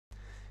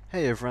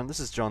Hey everyone, this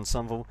is John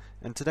Sunville,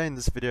 and today in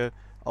this video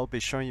I'll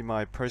be showing you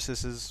my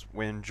processes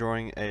when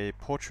drawing a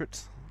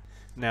portrait.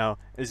 Now,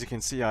 as you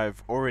can see,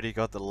 I've already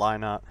got the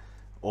line art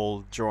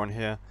all drawn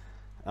here.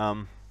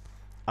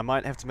 I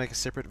might have to make a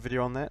separate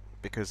video on that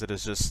because it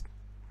is just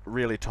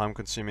really time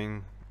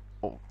consuming.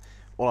 All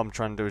I'm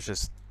trying to do is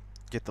just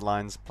get the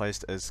lines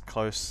placed as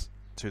close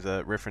to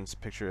the reference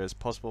picture as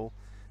possible.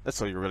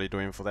 That's all you're really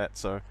doing for that,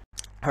 so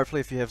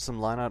hopefully if you have some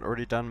line art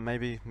already done,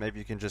 maybe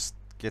you can just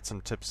get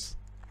some tips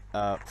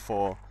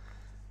for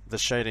the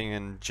shading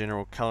and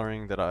general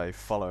coloring that I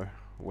follow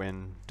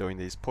when doing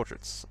these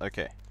portraits.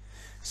 Okay,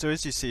 so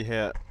as you see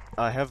here,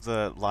 I have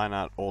the line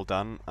art all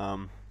done.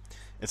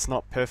 It's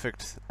not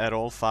perfect at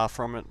all, far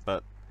from it,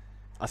 but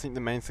I think the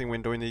main thing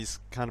when doing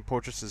these kind of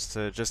portraits is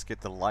to just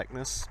get the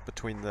likeness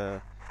between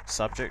the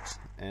subject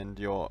and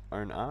your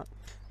own art.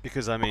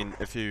 Because I mean,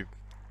 if you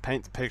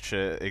paint the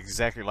picture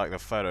exactly like the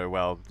photo,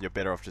 well, you're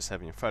better off just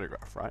having a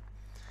photograph, right?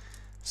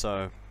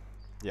 So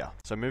yeah,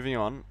 so moving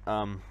on,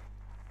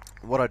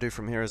 what I do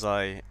from here is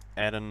I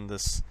add in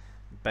this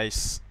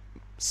base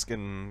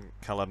skin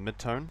color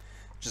midtone.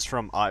 Just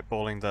from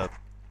eyeballing the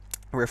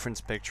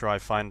reference picture, I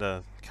find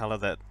a color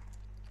that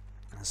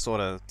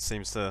sort of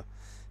seems to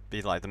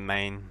be like the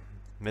main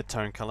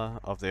midtone color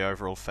of the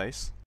overall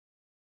face.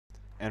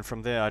 And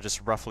from there I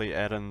just roughly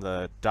add in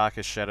the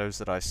darkest shadows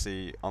that I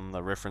see on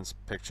the reference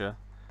picture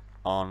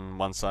on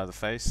one side of the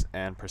face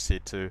and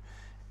proceed to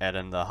add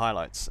in the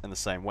highlights in the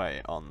same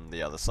way on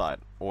the other side,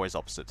 always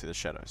opposite to the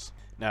shadows.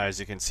 Now as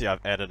you can see,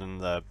 I've added in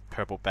the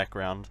purple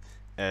background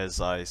as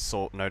I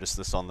noticed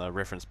this on the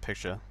reference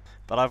picture,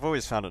 but I've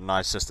always found it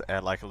nice just to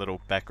add like a little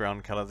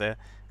background color there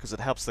because it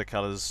helps the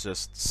colors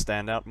just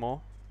stand out more,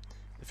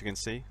 if you can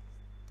see.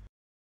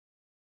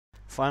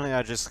 Finally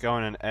I just go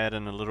in and add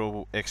in a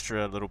little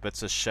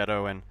bits of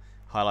shadow and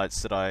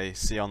highlights that I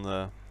see on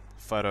the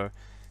photo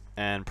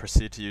and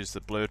proceed to use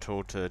the blur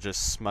tool to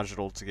just smudge it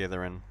all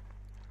together and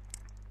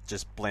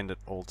just blend it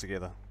all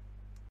together.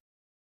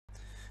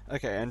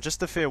 Okay, and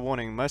just a fair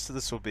warning, most of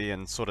this will be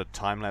in sort of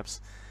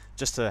time-lapse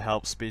just to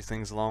help speed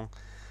things along.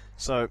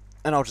 So,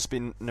 and I'll just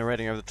be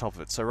narrating over the top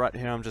of it. So right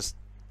here I'm just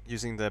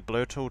using the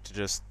blur tool to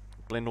just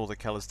blend all the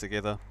colors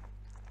together,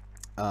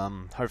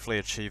 hopefully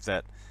achieve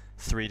that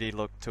 3D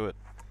look to it,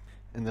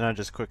 and then I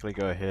just quickly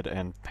go ahead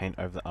and paint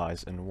over the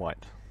eyes in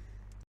white.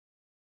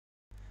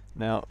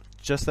 Now,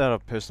 just out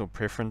of personal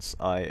preference,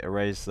 I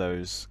erase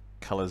those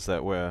colors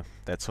that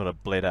sort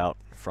of bled out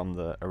from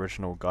the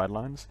original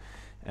guidelines,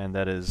 and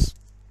that is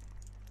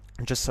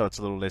just so it's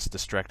a little less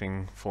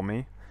distracting for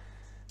me.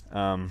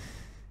 And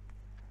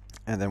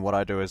then what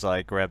I do is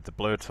I grab the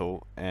blur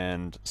tool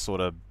and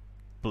sort of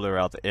blur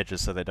out the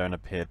edges so they don't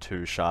appear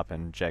too sharp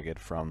and jagged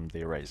from the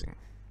erasing.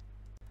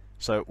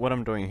 So what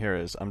I'm doing here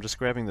is I'm just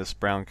grabbing this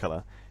brown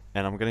color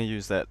and I'm going to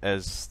use that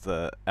as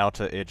the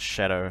outer edge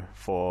shadow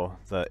for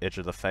the edge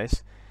of the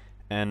face,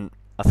 and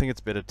I think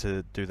it's better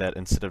to do that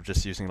instead of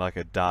just using like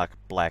a dark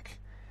black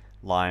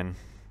line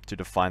to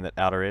define that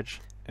outer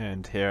edge.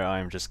 And here I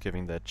am just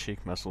giving the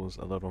cheek muscles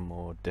a little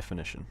more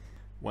definition.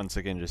 Once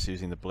again, just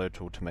using the blur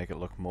tool to make it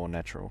look more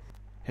natural.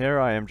 Here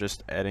I am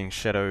just adding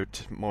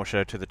more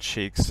shadow to the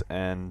cheeks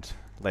and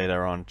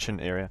later on chin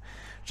area,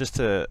 just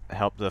to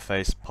help the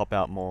face pop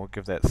out more,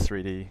 give that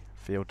 3D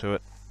feel to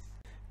it.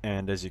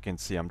 And as you can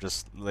see, I'm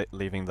just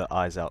leaving the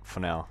eyes out for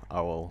now.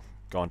 I will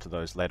go on to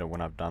those later when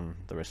I've done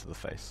the rest of the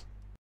face.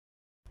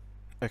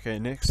 Okay,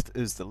 next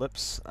is the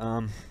lips.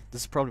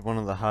 This is probably one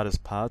of the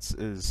hardest parts,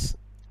 is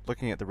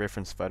looking at the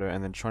reference photo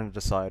and then trying to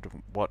decide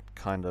what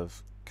kind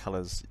of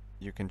colors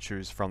you can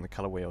choose from the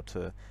color wheel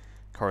to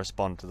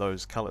correspond to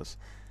those colors.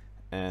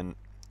 And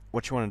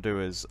what you want to do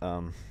is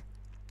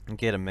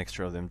get a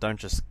mixture of them. Don't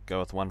just go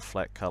with one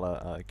flat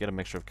color, get a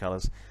mixture of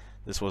colors.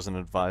 This was an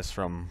advice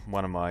from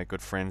one of my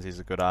good friends. He's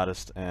a good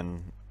artist,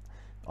 and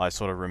I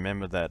sort of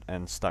remembered that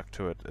and stuck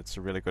to it. It's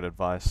a really good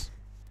advice.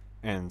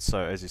 And so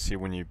as you see,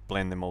 when you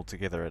blend them all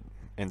together, it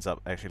ends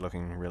up actually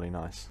looking really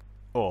nice.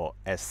 Or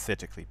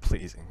aesthetically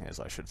pleasing, as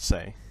I should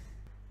say.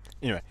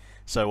 Anyway,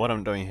 so what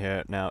I'm doing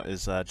here now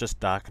is just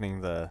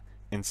darkening the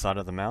inside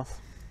of the mouth.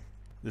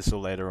 This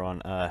will later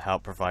on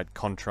help provide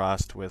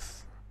contrast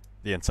with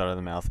the inside of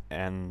the mouth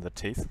and the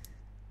teeth.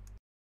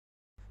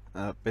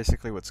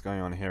 Basically what's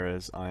going on here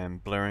is I am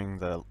blurring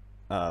the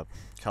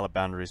color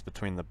boundaries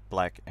between the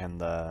black and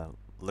the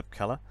lip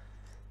color.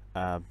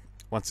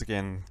 Once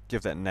again,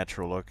 give that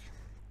natural look.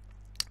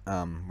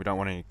 We don't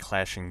want any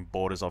clashing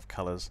borders of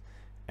colors,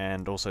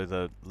 and also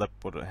the lip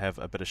would have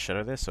a bit of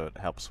shadow there, so it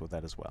helps with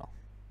that as well.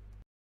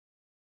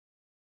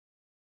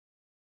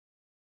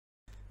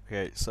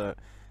 Okay, so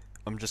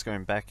I'm just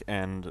going back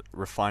and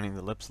refining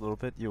the lips a little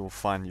bit. You'll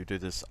find you do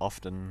this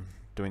often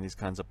doing these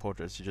kinds of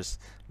portraits. You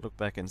just look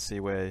back and see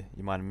where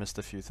you might have missed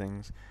a few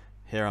things.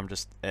 Here I'm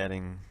just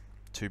adding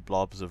 2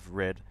 blobs of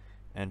red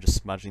and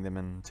just smudging them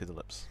into the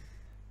lips.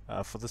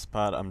 For this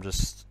part I'm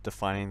just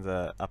defining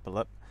the upper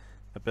lip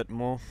a bit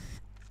more.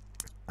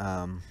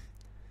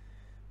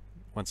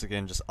 Once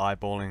again, just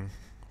eyeballing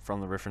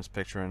from the reference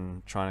picture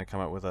and trying to come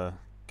up with a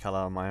color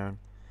on my own.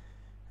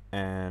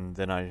 And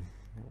then I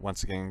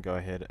once again go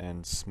ahead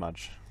and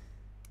smudge.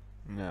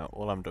 Now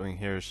all I'm doing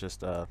here is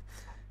just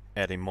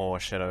adding more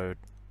shadow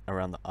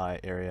around the eye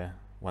area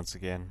once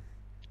again,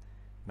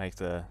 make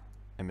the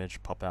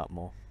image pop out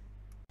more.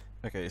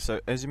 Okay, so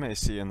as you may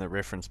see in the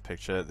reference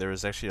picture, there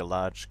is actually a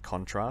large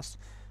contrast.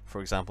 For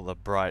example, the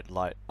bright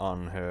light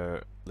on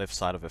her left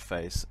side of her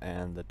face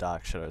and the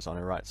dark shadows on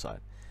her right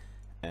side.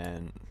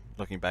 And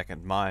looking back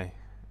at my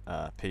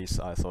piece,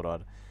 I thought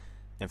I'd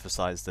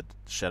emphasize the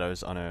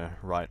shadows on the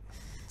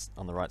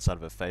right side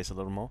of her face a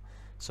little more.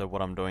 So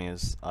what I'm doing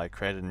is I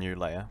created a new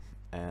layer,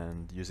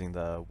 and using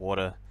the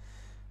water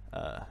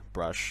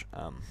brush,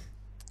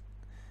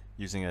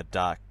 using a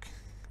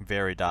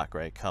very dark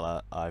grey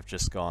color, I've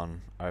just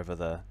gone over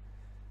the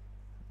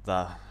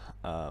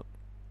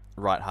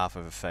right half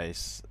of her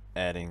face,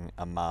 adding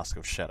a mask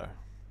of shadow.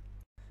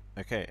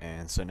 Okay,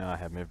 and so now I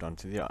have moved on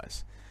to the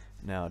eyes.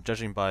 Now,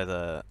 judging by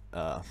the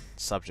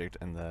subject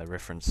in the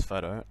reference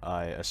photo,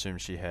 I assume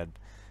she had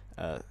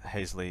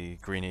hazily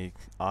greeny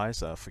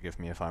eyes. Forgive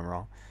me if I'm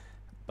wrong.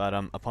 But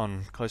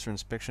upon closer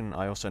inspection,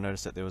 I also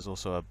noticed that there was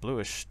also a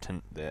bluish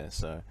tint there,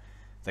 so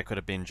that could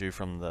have been due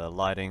from the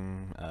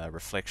lighting,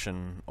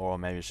 reflection, or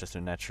maybe it's just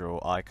a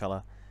natural eye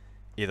color.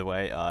 Either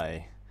way,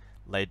 I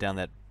laid down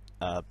that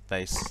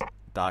base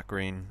dark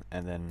green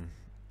and then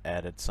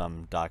added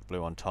some dark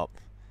blue on top.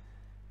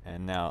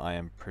 And now I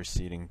am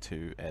proceeding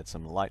to add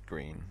some light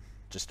green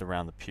just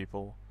around the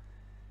pupil.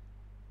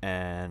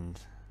 And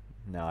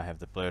now I have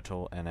the blur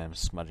tool and I'm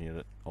smudging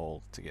it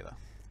all together.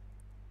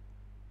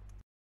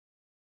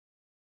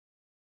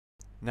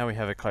 Now we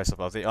have a close-up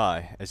of the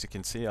eye. As you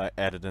can see, I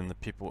added in the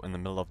pupil in the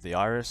middle of the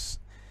iris,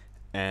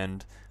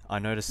 and I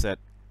noticed that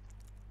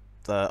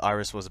the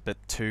iris was a bit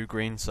too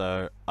green,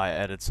 so I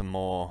added some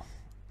more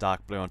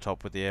dark blue on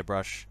top with the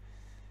airbrush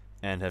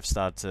and have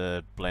started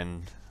to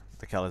blend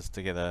the colors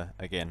together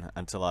again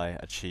until I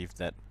achieved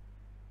that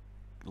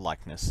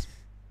likeness.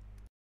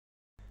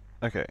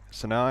 Okay,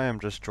 so now I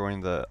am just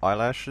drawing the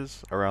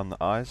eyelashes around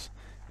the eyes,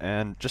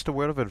 and just a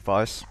word of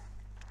advice,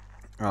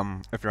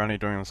 if you're only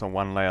doing this on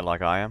one layer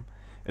like I am,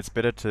 it's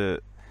better to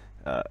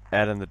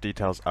add in the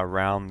details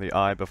around the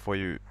eye before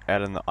you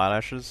add in the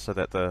eyelashes, so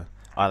that the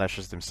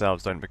eyelashes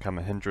themselves don't become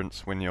a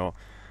hindrance when you're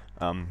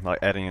like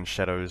adding in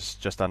shadows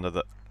just under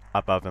the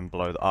above and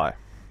below the eye.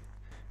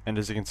 And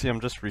as you can see, I'm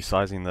just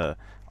resizing the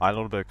eye a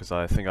little bit because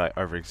I think I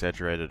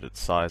over-exaggerated its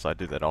size. I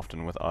do that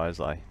often with eyes.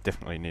 I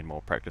definitely need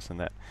more practice in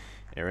that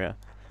area.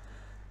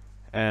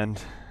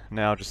 And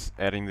now just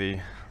adding the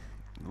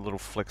little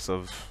flicks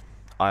of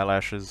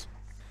eyelashes.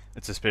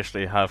 It's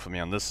especially hard for me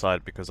on this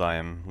side because I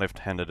am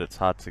left-handed. It's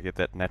hard to get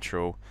that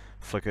natural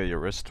flicker of your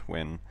wrist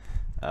when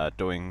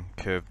doing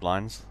curved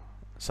lines,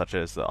 such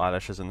as the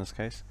eyelashes in this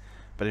case.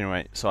 But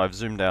anyway, so I've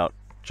zoomed out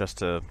just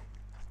to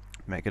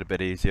make it a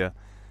bit easier,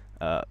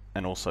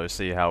 and also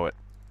see how it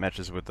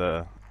matches with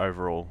the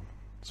overall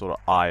sort of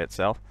eye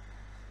itself,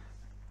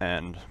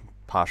 and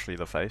partially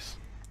the face.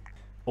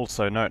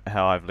 Also note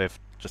how I've left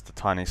just a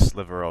tiny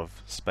sliver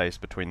of space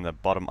between the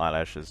bottom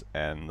eyelashes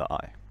and the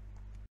eye.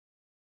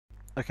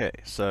 Okay,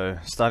 so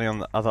starting on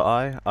the other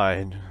eye,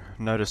 I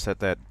noticed that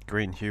that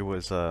green hue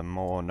was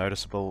more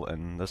noticeable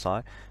in this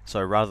eye.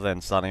 So rather than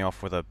starting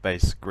off with a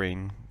base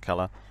green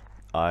color,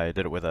 I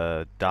did it with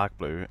a dark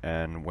blue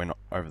and went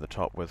over the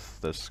top with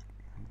this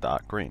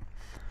dark green.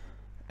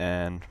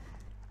 And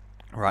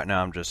right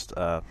now I'm just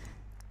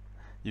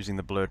using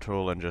the blur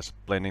tool and just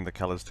blending the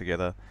colors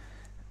together,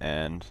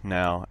 and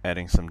now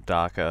adding some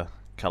darker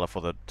color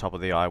for the top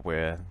of the eye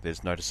where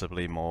there's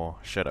noticeably more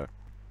shadow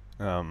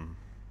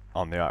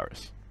on the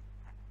iris.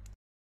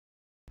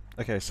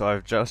 Okay, so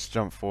I've just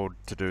jumped forward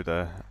to do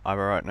the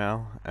eyebrow right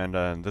now,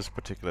 and this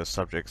particular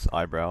subject's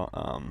eyebrow,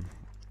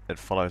 it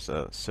follows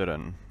a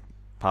certain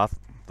path.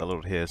 The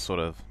little hairs sort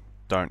of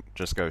don't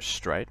just go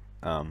straight.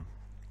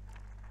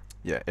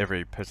 Yeah,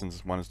 every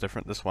person's one is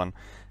different. This one,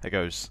 it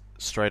goes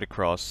straight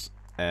across,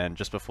 and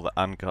just before the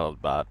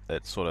uncolored part,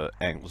 it sort of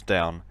angles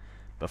down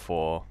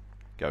before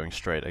going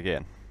straight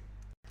again.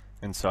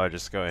 And so I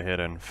just go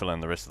ahead and fill in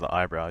the rest of the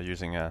eyebrow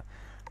using a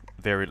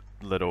very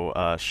little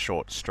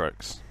short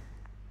strokes.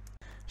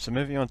 So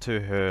moving on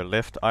to her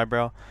left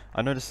eyebrow,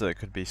 I noticed that it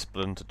could be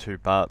split into two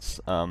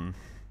parts. I'll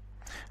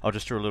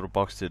just draw a little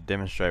box to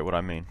demonstrate what I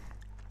mean.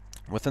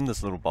 Within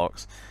this little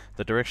box,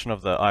 the direction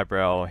of the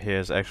eyebrow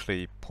hairs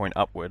actually point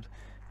upward,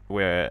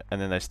 and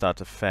then they start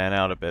to fan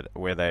out a bit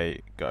where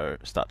they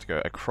start to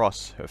go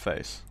across her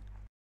face.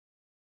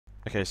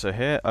 Okay, so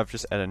here I've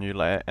just added a new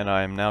layer, and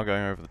I am now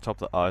going over the top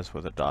of the eyes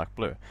with a dark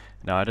blue.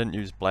 Now I didn't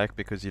use black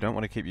because you don't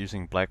want to keep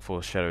using black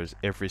for shadows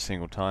every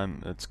single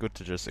time. It's good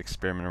to just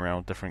experiment around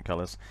with different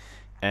colors,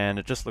 and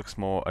it just looks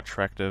more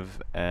attractive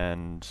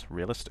and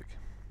realistic.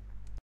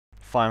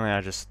 Finally,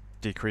 I just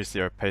decrease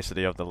the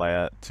opacity of the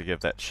layer to give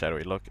that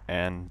shadowy look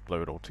and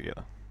blur it all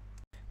together.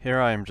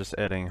 Here I am just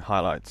adding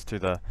highlights to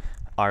the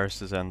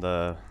irises and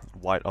the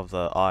white of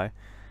the eye.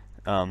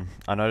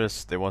 I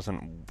noticed there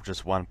wasn't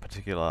just one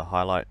particular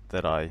highlight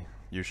that I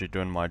usually do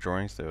in my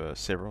drawings. There were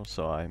several,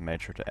 so I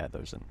made sure to add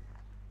those in.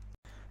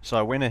 So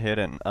I went ahead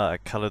and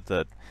colored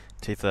the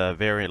teeth are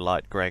very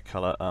light grey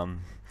colour.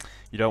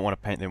 You don't want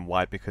to paint them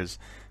white because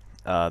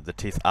the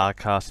teeth are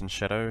cast in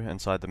shadow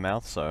inside the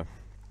mouth, so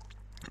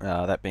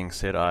that being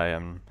said, I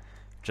am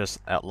just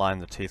outline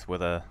the teeth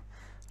with a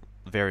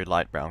very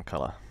light brown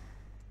colour.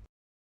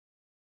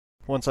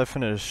 Once I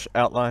finish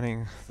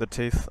outlining the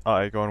teeth,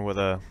 I go on with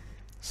a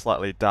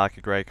slightly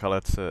darker grey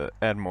colour to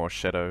add more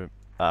shadow,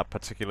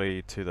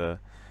 particularly to the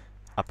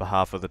upper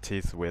half of the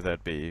teeth where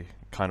they'd be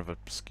kind of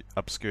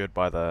obscured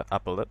by the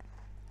upper lip.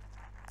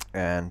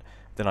 And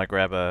then I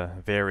grab a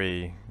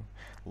very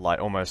light,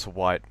 almost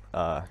white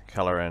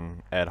colour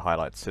and add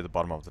highlights to the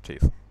bottom of the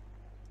teeth.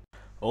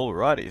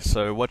 Alrighty,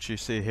 so what you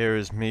see here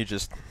is me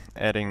just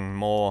adding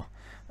more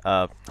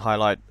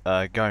highlight,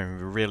 going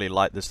really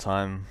light this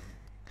time,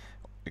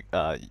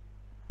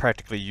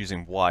 practically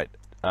using white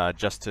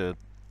just to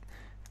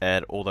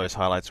add all those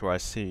highlights where I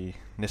see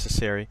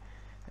necessary,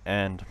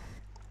 and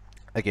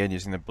again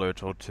using the blur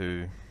tool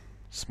to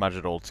smudge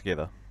it all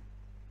together.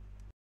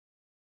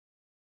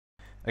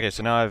 Okay,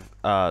 so now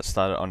I've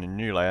started on a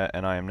new layer,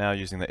 and I am now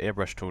using the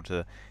airbrush tool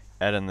to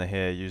add in the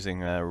hair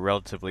using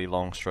relatively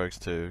long strokes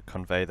to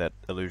convey that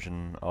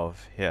illusion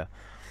of hair.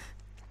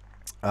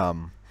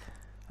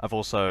 I've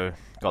also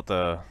got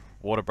the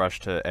water brush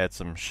to add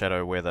some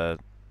shadow where the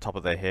top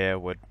of the hair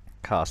would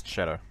cast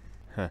shadow.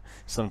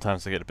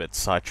 Sometimes I get a bit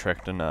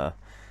sidetracked and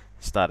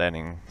start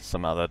adding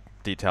some other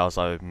details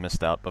I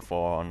missed out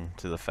before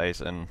onto the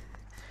face and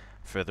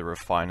further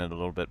refine it a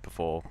little bit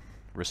before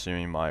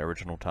resuming my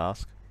original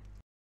task.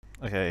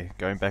 Okay,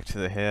 going back to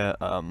the hair,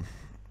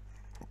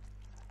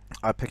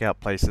 I pick out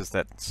places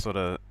that sort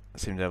of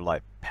seem to have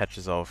like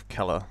patches of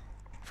colour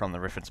from the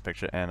reference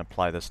picture and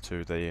apply this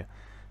to the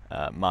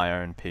my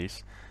own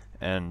piece,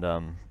 and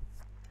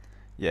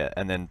yeah,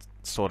 and then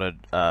sort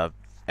of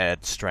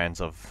add strands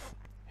of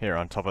hair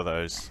on top of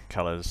those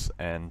colours,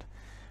 and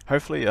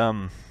hopefully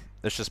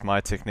it's just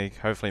my technique,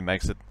 hopefully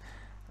makes it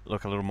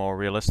look a little more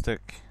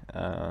realistic,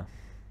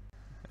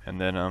 and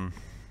then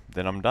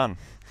I'm done.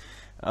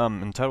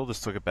 In total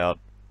this took about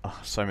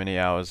so many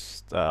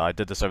hours. I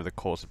did this over the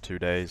course of 2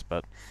 days,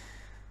 but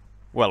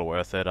well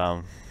worth it.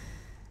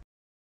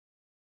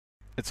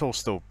 It's all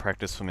still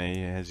practice for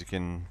me, as you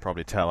can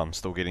probably tell. I'm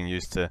still getting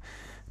used to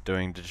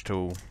doing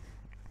digital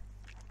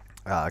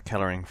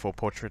colouring for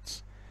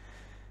portraits.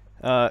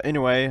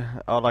 Anyway,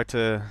 I'd like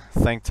to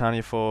thank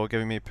Tania for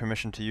giving me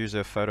permission to use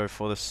her photo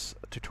for this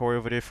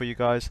tutorial video for you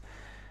guys.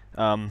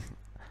 I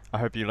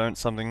hope you learnt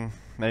something,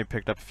 maybe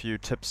picked up a few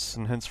tips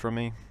and hints from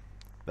me.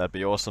 That'd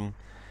be awesome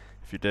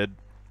if you did.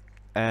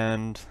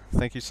 And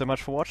thank you so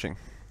much for watching.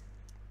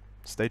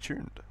 Stay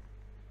tuned.